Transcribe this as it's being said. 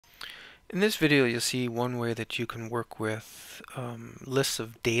In this video, you'll see one way that you can work with lists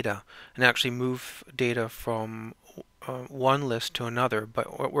of data and actually move data from one list to another.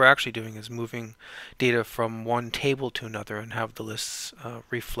 But what we're actually doing is moving data from one table to another and have the lists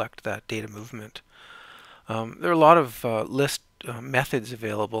reflect that data movement. There are a lot of list methods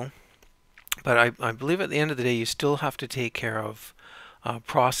available, but I believe at the end of the day, you still have to take care of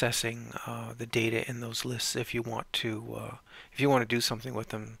processing the data in those lists if you want to do something with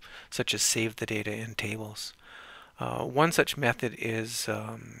them, such as save the data in tables. One such method is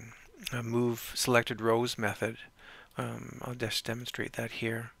a move selected rows method. I'll just demonstrate that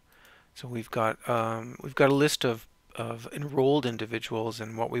here. So we've got a list of enrolled individuals,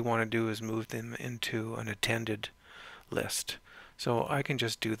 and what we want to do is move them into an attended list. So I can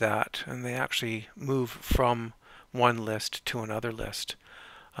just do that, and they actually move from one list to another list.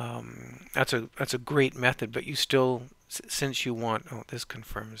 That's a great method, but you still, since you want, this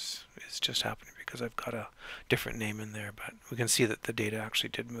confirms it's just happening because I've got a different name in there, but we can see that the data actually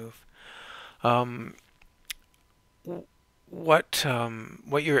did move. What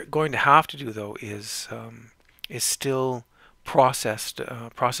you're going to have to do though is still process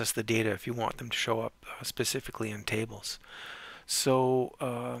the data if you want them to show up specifically in tables. So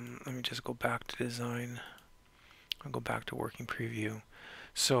let me just go back to design. I'll go back to working preview.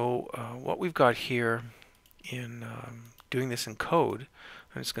 So what we've got here in doing this in code,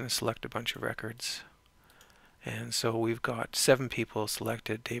 I'm just going to select a bunch of records. And so we've got 7 people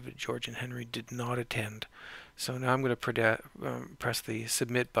selected. David, George, and Henry did not attend. So now I'm going to press the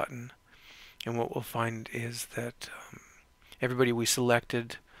submit button. And what we'll find is that everybody we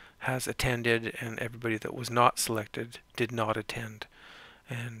selected has attended, and everybody that was not selected did not attend.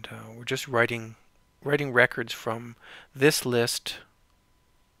 And we're just writing records from this list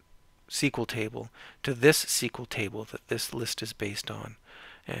SQL table to this SQL table that this list is based on.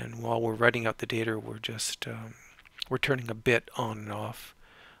 And while we're writing out the data, we're just we're turning a bit on and off,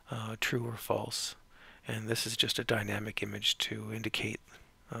 true or false. And this is just a dynamic image to indicate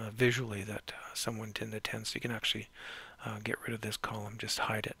visually that someone didn't attend. So you can actually get rid of this column, just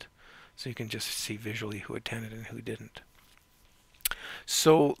hide it. So you can just see visually who attended and who didn't.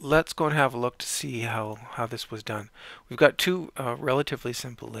 So let's go and have a look to see how this was done. We've got two relatively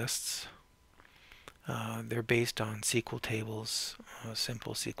simple lists. They're based on SQL tables,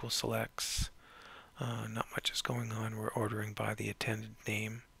 simple SQL selects. Not much is going on. We're ordering by the attended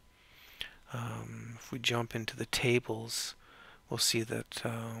name. If we jump into the tables, we'll see that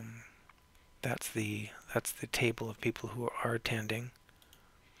that's the table of people who are attending.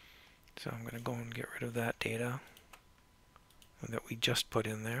 So I'm going to go and get rid of that data that we just put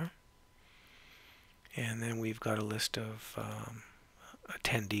in there. And then we've got a list of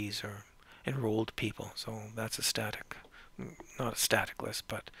attendees or enrolled people. So that's a static, not a static list,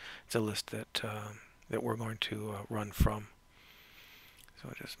 but it's a list that that we're going to run from. So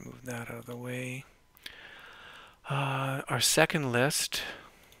I'll just move that out of the way. Our second list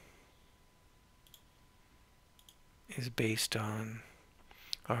is based on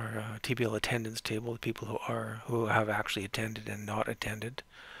our TBL attendance table, the people who have actually attended and not attended.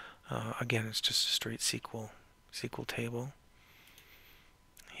 Again, it's just a straight SQL table.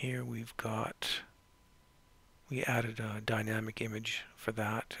 Here we added a dynamic image for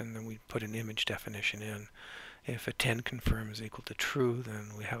that, and then we put an image definition in. If attend confirm is equal to true,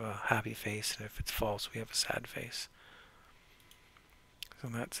 then we have a happy face, and if it's false, we have a sad face. So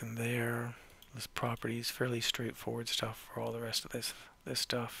that's in there. This properties, fairly straightforward stuff for all the rest of this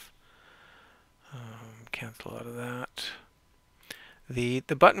stuff. Cancel out of that. The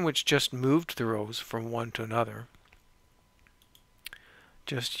button which just moved the rows from one to another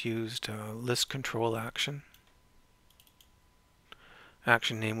just used list control action.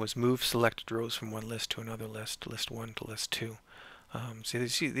 Action name was move selected rows from one list to another list, list 1 to list 2. So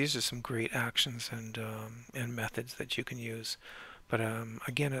these are some great actions and methods that you can use. But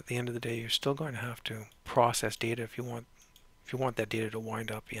again, at the end of the day, you're still going to have to process data if you want that data to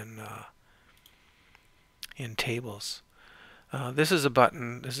wind up in tables. This is a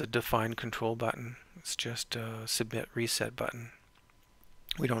button. This is a define control button. It's just a submit reset button.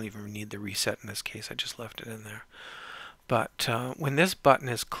 We don't even need the reset in this case. I just left it in there. But when this button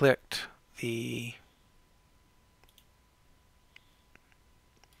is clicked, this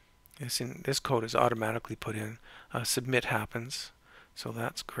code is automatically put in. Submit happens, so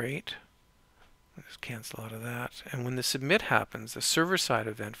that's great. I'll just cancel out of that. And when the submit happens, the server-side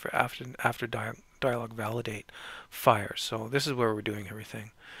event for after dialog validate fires. So this is where we're doing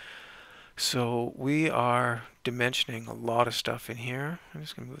everything. So we are dimensioning a lot of stuff in here. I'm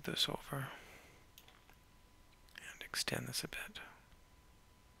just going to move this over and extend this a bit.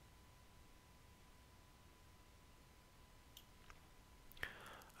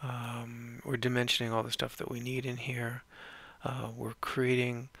 we're dimensioning all the stuff that we need in here. We're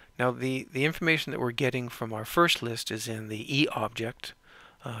creating, now the information that we're getting from our first list is in the E object,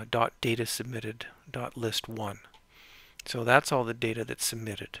 dot data submitted dot list 1. So that's all the data that's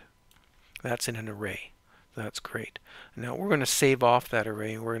submitted. That's in an array. That's great. Now we're going to save off that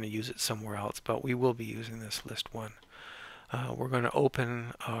array and we're going to use it somewhere else, but we will be using this list 1. We're going to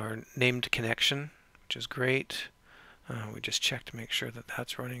open our named connection, which is great. We just check to make sure that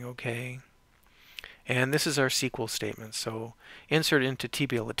that's running okay. And this is our SQL statement. So insert into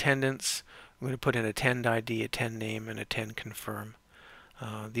TBL attendance. I'm going to put in attend ID, attend name, and attend confirm.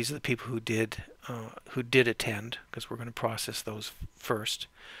 These are the people who did attend, because we're going to process those first,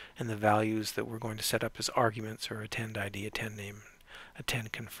 and the values that we're going to set up as arguments are attend ID, attend name,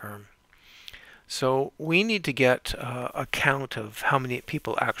 attend confirm. So we need to get a count of how many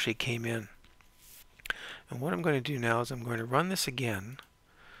people actually came in. And what I'm going to do now is I'm going to run this again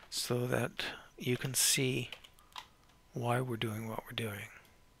so that you can see why we're doing what we're doing.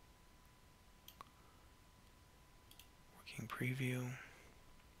 Working preview.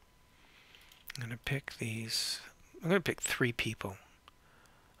 I'm going to pick these. I'm going to pick 3 people.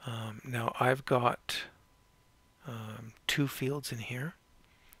 Now I've got 2 fields in here,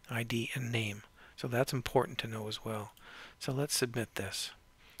 ID and name. So that's important to know as well. So let's submit this.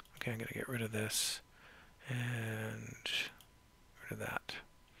 Okay, I'm going to get rid of this and rid of that.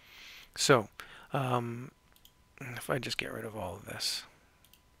 So if I just get rid of all of this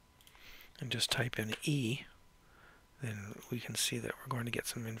and just type in E, then we can see that we're going to get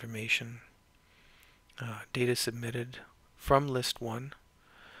some information. Data submitted from list 1.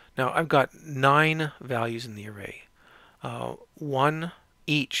 Now I've got 9 values in the array. 1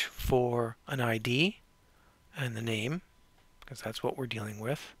 each for an ID and the name, because that's what we're dealing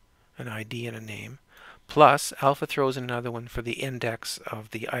with, an ID and a name. Plus, alpha throws in another one for the index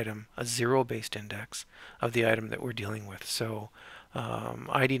of the item, a 0-based index of the item that we're dealing with. So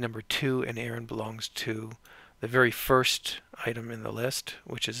ID number 2 in Aaron belongs to the very first item in the list,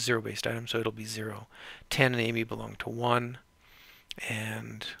 which is a 0-based item, so it'll be 0. 10 and Amy belong to 1,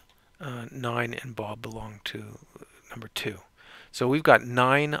 and 9 and Bob belong to number 2. So we've got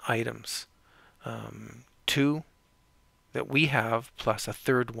 9 items, 2 that we have plus a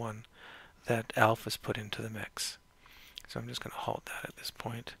third one that Alpha's put into the mix. So I'm just going to halt that at this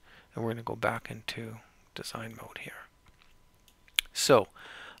point, and we're going to go back into design mode here. So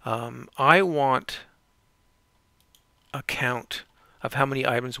I want a count of how many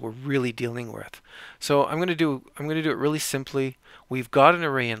items we're really dealing with. So I'm going to do it really simply. We've got an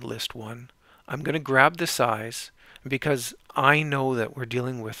array in list 1. I'm going to grab the size, and because I know that we're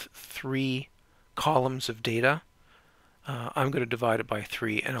dealing with 3 columns of data, I'm going to divide it by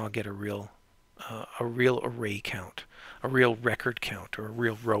 3, and I'll get a real array count, a real record count, or a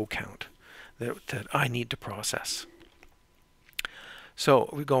real row count that I need to process. So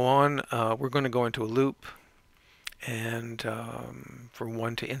we go on. We're going to go into a loop, and for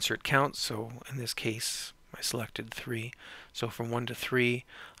 1 to insert count. So in this case, I selected 3. So from 1 to 3,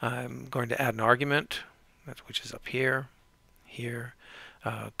 I'm going to add an argument, which is up here,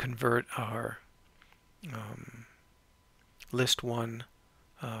 convert our list 1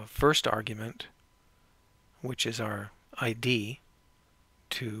 first argument, which is our ID,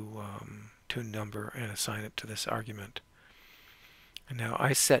 to a number and assign it to this argument. And now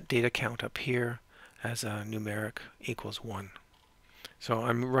I set data count up here as a numeric equals 1. So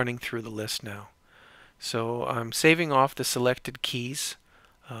I'm running through the list now. So I'm saving off the selected keys.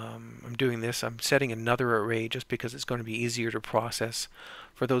 I'm doing this. I'm setting another array just because it's going to be easier to process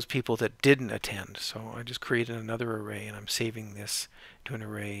for those people that didn't attend. So I just created another array, and I'm saving this to an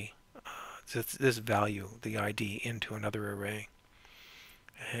array, this value, the ID, into another array.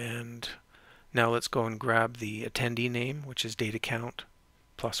 And now let's go and grab the attendee name, which is data count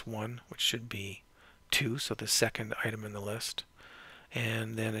plus 1, which should be 2, so the second item in the list.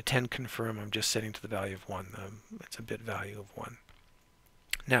 And then attend confirm, I'm just setting to the value of 1. It's a bit value of 1.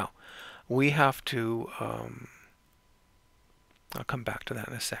 Now, we have to, I'll come back to that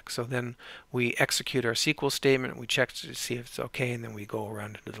in a sec. So then we execute our SQL statement, we check to see if it's okay, and then we go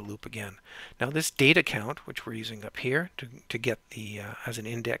around into the loop again. Now this data count, which we're using up here to get the as an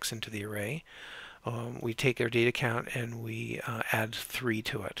index into the array, we take our data count and we add 3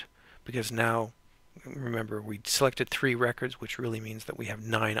 to it, because now, remember, we selected 3 records, which really means that we have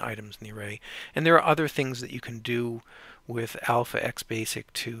 9 items in the array. And there are other things that you can do with alpha xbasic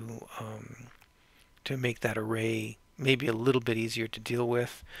to make that array maybe a little bit easier to deal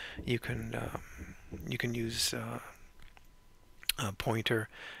with. You can use a pointer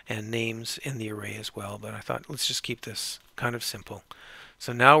and names in the array as well, but I thought let's just keep this kind of simple.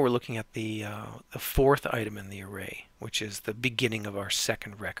 So now we're looking at the fourth item in the array, which is the beginning of our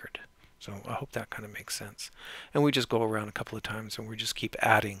second record. So I hope that kind of makes sense. And we just go around a couple of times and we just keep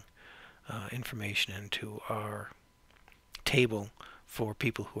adding information into our table for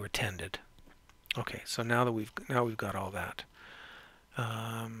people who attended. Okay, so now that we've got all that,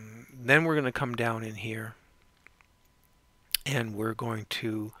 then we're going to come down in here and we're going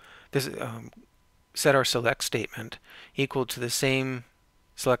to set our select statement equal to the same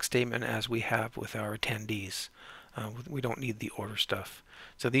select statement as we have with our attendees. We don't need the order stuff.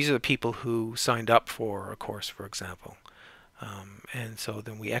 So these are the people who signed up for a course, for example. And so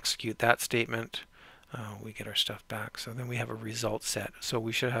then we execute that statement. We get our stuff back. So then we have a result set. So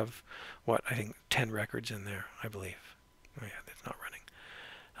we should have, what, I think 10 records in there, I believe. Oh yeah, that's not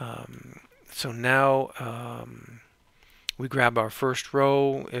running. So now we grab our first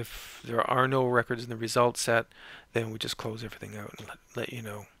row. If there are no records in the result set, then we just close everything out and let you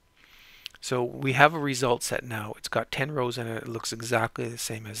know. So we have a result set now. It's got 10 rows in it. It looks exactly the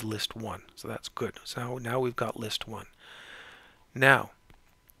same as list 1. So that's good. So now we've got list 1. Now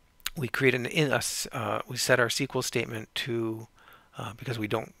we create we set our SQL statement to because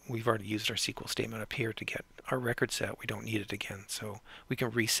we've already used our SQL statement up here to get our record set. We don't need it again, so we can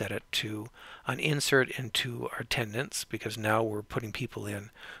reset it to an insert into our attendance, because now we're putting people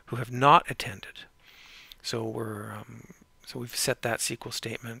in who have not attended. So we've set that SQL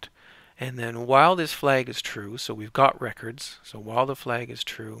statement, and then while this flag is true, so we've got records. So while the flag is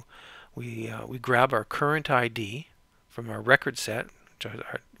true, we grab our current ID from our record set,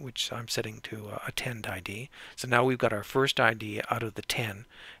 which I'm setting to attend ID. So now we've got our first ID out of the 10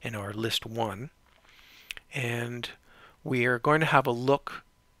 in our list 1. And we are going to have a look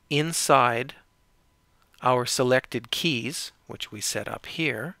inside our selected keys, which we set up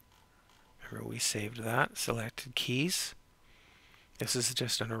here. Remember, we saved that, selected keys. This is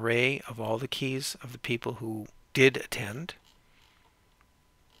just an array of all the keys of the people who did attend.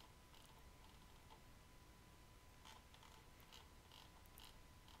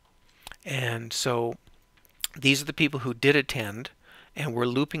 And so these are the people who did attend, and we're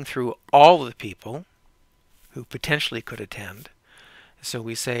looping through all of the people who potentially could attend. So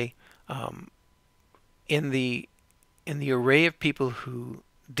we say in the array of people who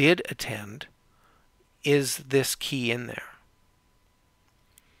did attend, is this key in there?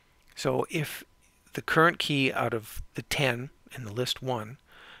 So if the current key out of the 10 in the list 1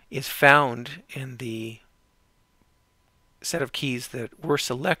 is found in the set of keys that were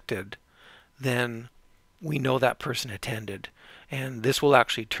selected, then we know that person attended, and this will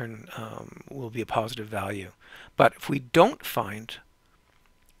actually will be a positive value. But if we don't find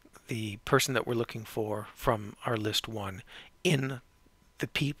the person that we're looking for from our list 1 in the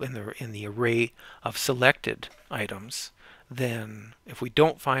people in the array of selected items, then if we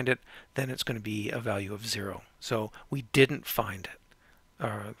don't find it, then it's going to be a value of 0. So we didn't find it,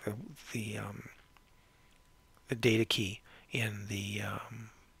 or the data key in the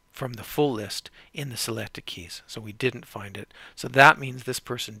from the full list in the selected keys. So we didn't find it. So that means this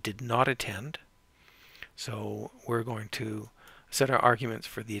person did not attend. So we're going to set our arguments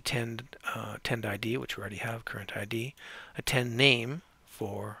for the attend ID, which we already have, current ID, attend name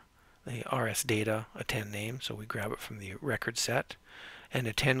for the RS data attend name, so we grab it from the record set, and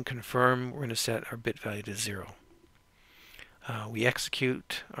attend confirm, we're going to set our bit value to 0. We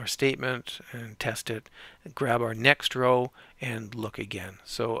execute our statement and test it, and grab our next row and look again.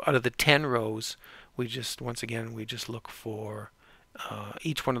 So out of the 10 rows, once again we just look for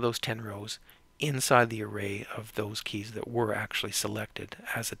each one of those 10 rows inside the array of those keys that were actually selected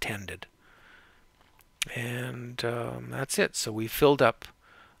as attended. And that's it. So we filled up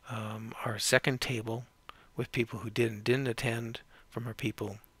our second table with people who did and didn't attend from our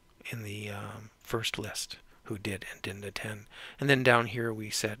people in the first list who did and didn't attend. And then down here we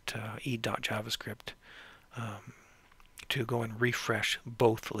set e.javascript to go and refresh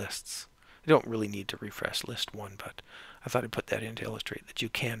both lists. You don't really need to refresh list 1, but I thought I'd put that in to illustrate that you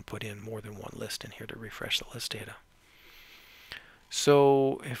can put in more than one list in here to refresh the list data.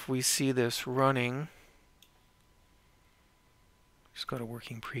 So if we see this running, just go to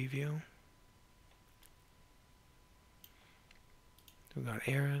working preview. We've got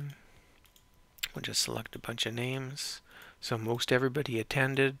Aaron. We'll just select a bunch of names. So most everybody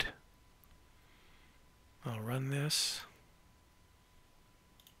attended. I'll run this.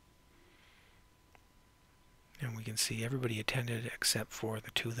 And we can see everybody attended except for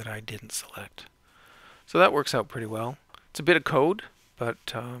the 2 that I didn't select. So that works out pretty well. It's a bit of code, but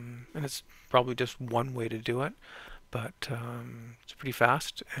and it's probably just one way to do it, but it's pretty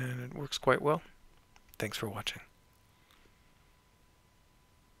fast and it works quite well. Thanks for watching.